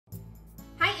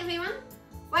everyone!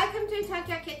 Welcome to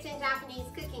Tokyo Kitchen Japanese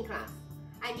cooking class.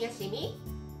 I'm Yoshimi.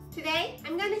 Today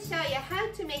I'm going to show you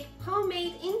how to make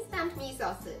homemade instant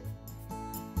miso soup.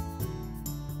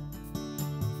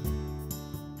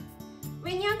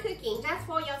 When you're cooking just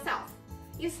for yourself,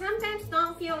 you sometimes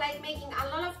don't feel like making a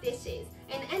lot of dishes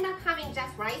and end up having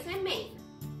just rice and main.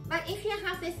 But if you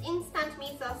have this instant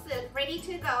miso soup ready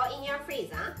to go in your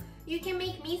freezer, you can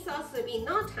make miso soup in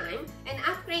no time and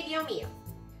upgrade your meal.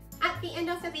 At the end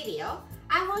of the video,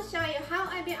 I will show you how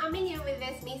I built a menu with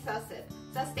this miso soup,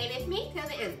 so stay with me till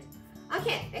the end.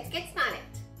 Okay, let's get started.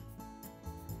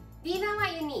 These are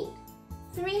what you need.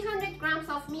 300 grams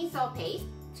of miso paste,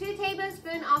 2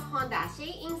 tablespoons of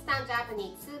hondashi, instant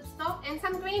Japanese soup stock, and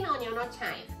some green onion or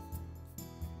chive.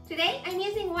 Today, I'm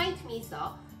using white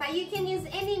miso, but you can use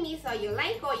any miso you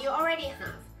like or you already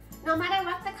have. No matter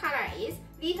what the color is,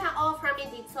 these are all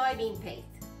fermented soybean paste.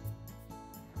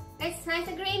 Let's slice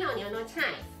a green onion or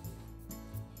chive.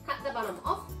 Cut the bottom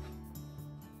off.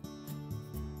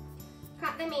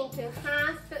 Cut them into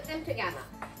half, put them together.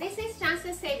 This is just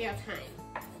to save your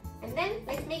time. And then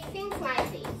let's make thin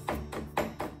slices.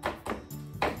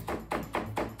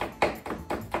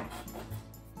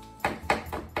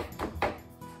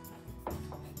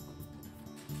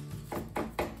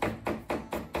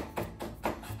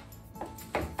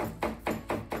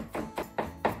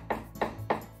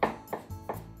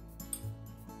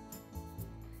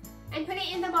 And put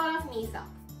it in the bowl of miso.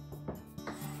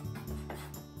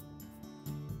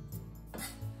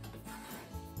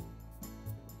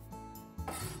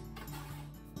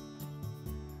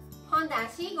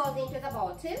 Hondashi goes into the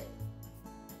bowl too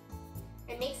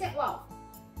and mix it well.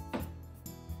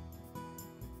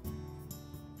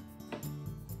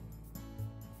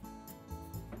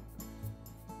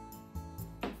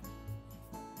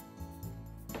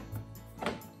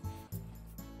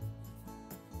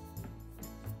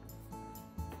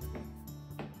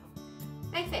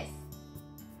 Like this.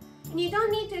 And you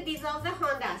don't need to dissolve the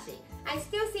hondashi. I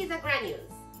still see the granules.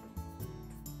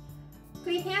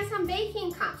 Prepare some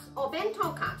baking cups or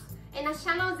bento cups in a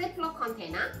shallow Ziploc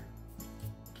container.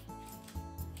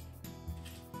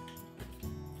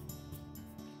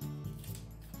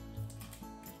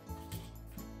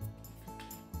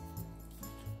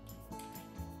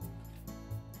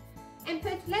 And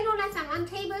put little less than 1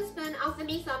 tablespoon of the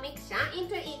miso mixture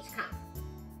into each cup.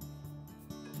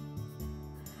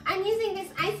 I'm using this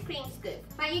ice cream scoop,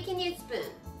 but you can use spoon.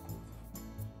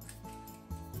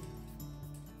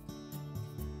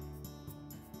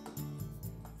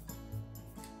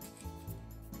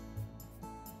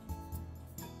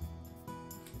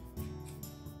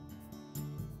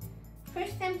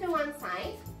 Push them to one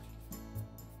side.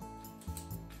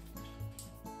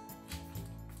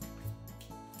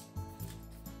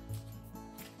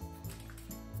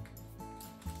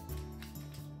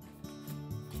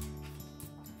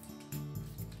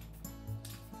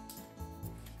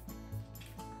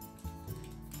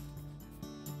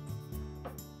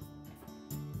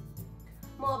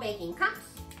 More baking cups.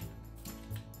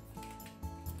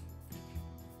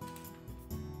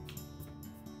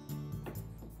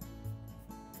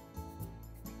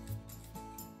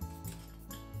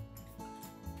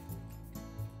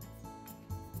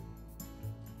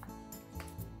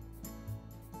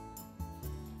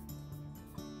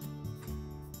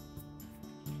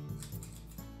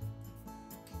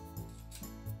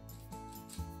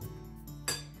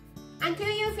 Until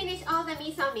you finish all the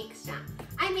miso mixture,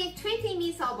 I made 20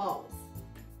 miso bowls.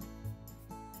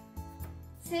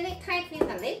 Seal it tight with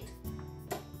the lid.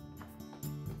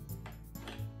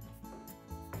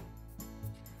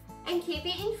 And keep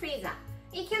it in freezer.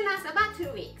 It can last about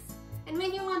 2 weeks. And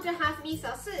when you want to have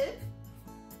miso soup,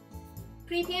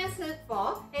 prepare a soup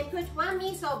bowl and put 1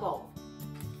 miso bowl.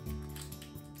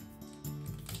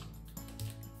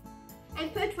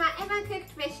 And put whatever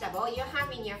cooked vegetable you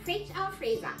have in your fridge or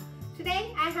freezer.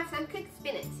 Today I have some cooked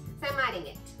spinach, so I'm adding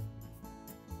it.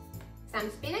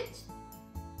 Some spinach.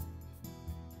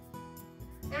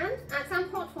 And add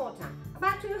some hot water,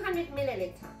 about 200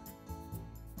 milliliters.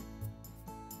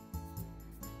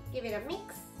 Give it a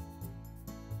mix.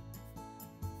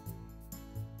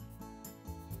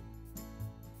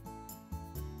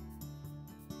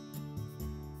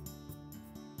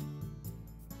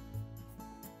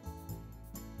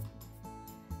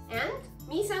 And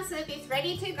miso soup is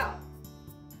ready to go.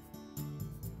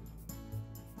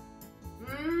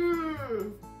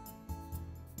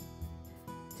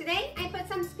 Today I put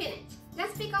some spinach,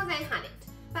 just because I had it.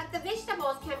 But the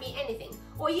vegetables can be anything,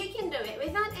 or you can do it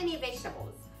without any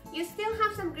vegetables. You still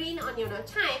have some green onion or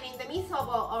chive in the miso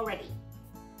bowl already.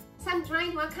 Some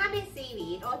dried wakabe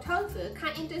seaweed or tofu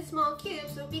cut into small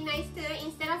cubes would be nice too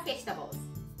instead of vegetables.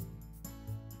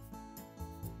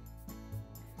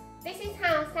 This is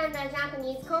how standard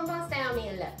Japanese combo style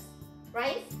meal looks.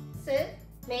 Rice, soup,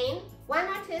 main, 1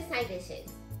 or 2 side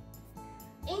dishes.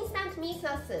 Instant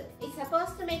miso soup is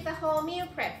supposed to make the whole meal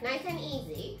prep nice and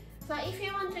easy, so if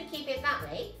you want to keep it that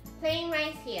way, plain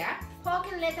rice here,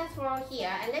 pork and lettuce roll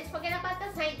here, and let's forget about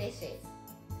the side dishes.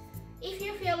 If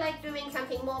you feel like doing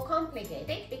something more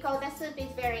complicated because the soup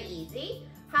is very easy,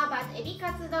 how about ebi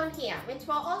katsudon here, which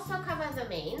will also cover the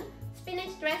main,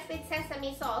 spinach dressed with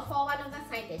sesame sauce for one of the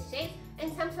side dishes,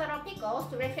 and some sort of pickles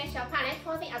to refresh your palate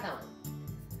for the other one.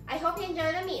 I hope you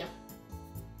enjoy the meal.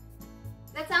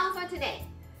 That's all for today.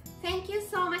 Thank you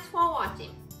so much for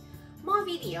watching. More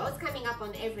videos coming up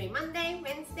on every Monday,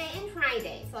 Wednesday and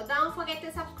Friday, so don't forget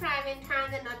to subscribe and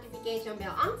turn the notification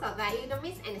bell on so that you don't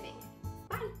miss anything.